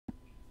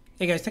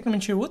Hey guys,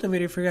 Techman here with a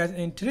video for you guys.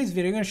 In today's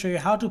video, I'm going to show you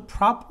how to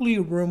properly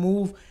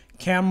remove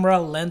camera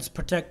lens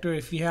protector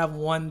if you have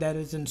one that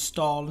is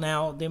installed.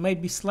 Now, they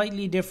might be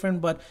slightly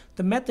different, but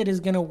the method is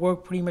going to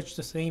work pretty much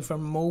the same for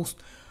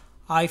most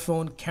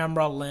iPhone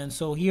camera lens.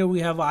 So here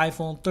we have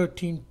iPhone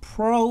 13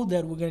 Pro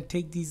that we're going to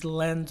take these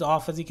lens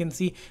off. As you can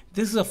see,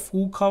 this is a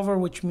full cover,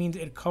 which means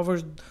it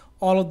covers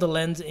all of the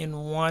lens in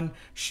one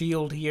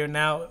shield here.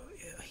 Now,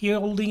 here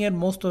holding it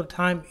most of the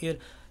time, it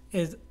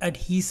is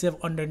adhesive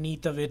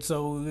underneath of it,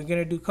 so we're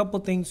gonna do a couple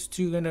things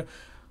to gonna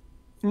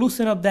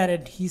loosen up that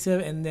adhesive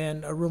and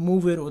then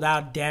remove it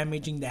without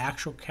damaging the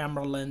actual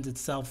camera lens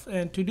itself.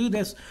 And to do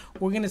this,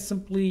 we're gonna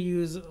simply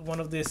use one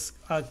of this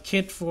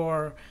kit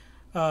for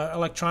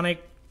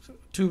electronic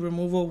tool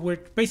removal,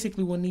 which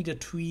basically will need a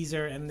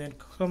tweezer, and then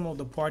some of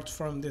the parts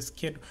from this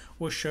kit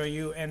will show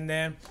you. And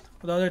then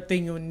the other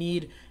thing you'll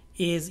need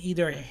is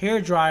either a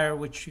hair dryer,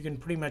 which you can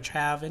pretty much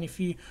have, and if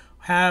you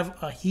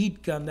have a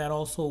heat gun, that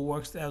also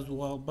works as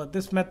well. But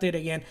this method,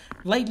 again,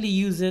 lightly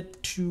use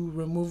it to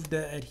remove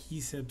the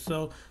adhesive.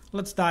 So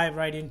let's dive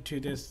right into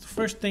this. The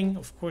first thing,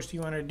 of course,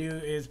 you want to do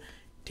is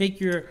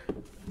take your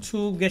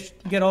tool,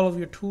 get all of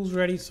your tools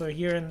ready. So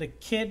here in the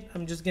kit,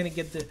 I'm just going to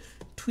get the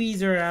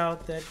tweezer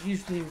out. That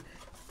usually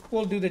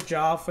will do the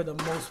job for the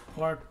most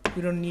part.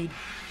 We don't need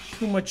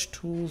too much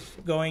tools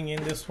going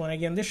in this one.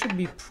 Again, this should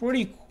be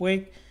pretty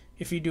quick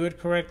if you do it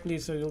correctly.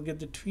 So you'll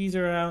get the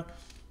tweezer out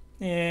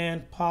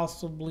and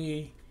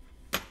possibly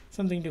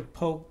something to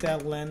poke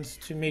that lens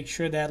to make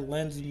sure that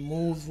lens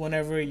moves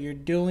whenever you're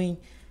doing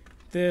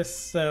this.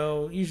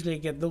 So usually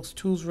get those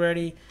tools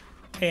ready,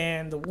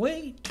 and the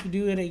way to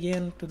do it,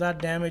 again, without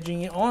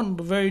damaging it, on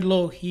very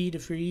low heat.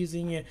 If you're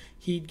using a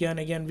heat gun,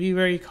 again, be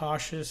very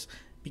cautious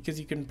because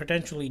you can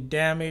potentially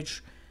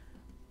damage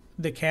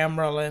the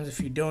camera lens if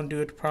you don't do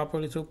it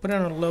properly. So put it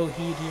on a low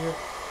heat here,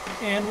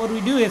 and what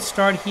we do is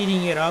start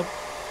heating it up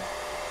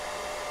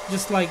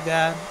just like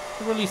that.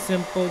 Really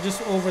simple, just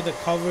over the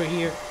cover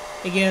here.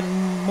 Again,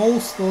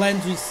 most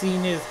lens we've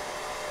seen is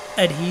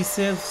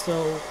adhesive,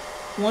 so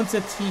once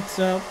it heats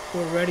up,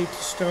 we're ready to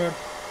start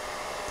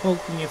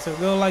poking it. So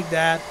go like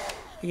that.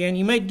 Again,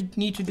 you might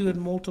need to do it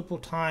multiple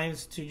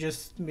times to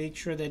just make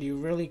sure that you're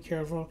really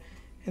careful.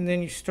 And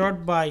then you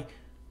start by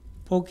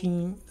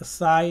poking the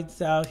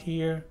sides out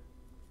here.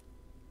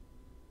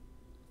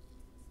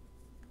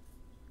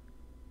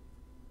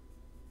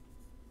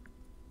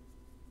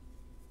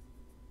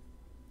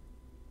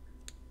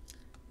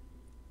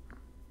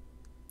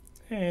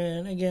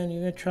 And again,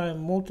 you're going to try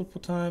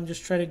multiple times.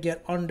 Just try to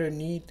get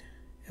underneath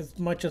as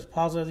much as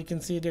possible. As you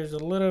can see, there's a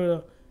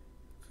little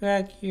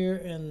crack here,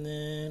 and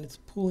then it's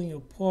pulling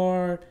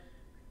apart.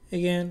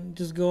 Again,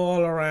 just go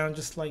all around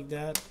just like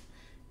that.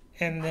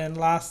 And then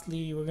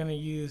lastly, we're going to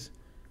use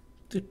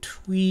the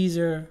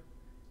tweezer.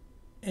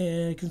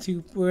 And you can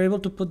see we're able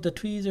to put the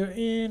tweezer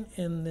in,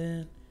 and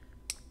then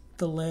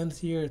the lens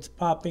here, it's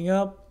popping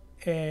up,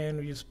 and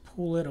we just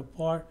pull it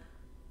apart.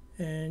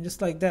 And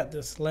just like that,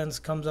 this lens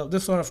comes out.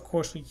 This one, of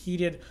course, we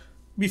heated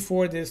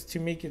before this to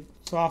make it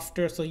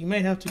softer, so you may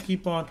have to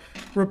keep on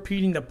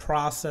repeating the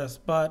process,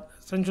 but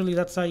essentially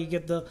that's how you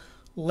get the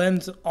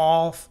lens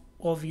off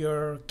of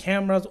your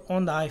cameras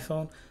on the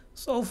iPhone.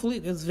 So hopefully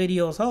this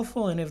video is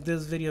helpful, and if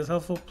this video is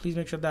helpful, please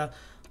make sure that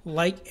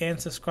like and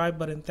subscribe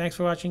button. Thanks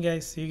for watching,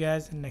 guys. See you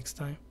guys next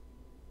time.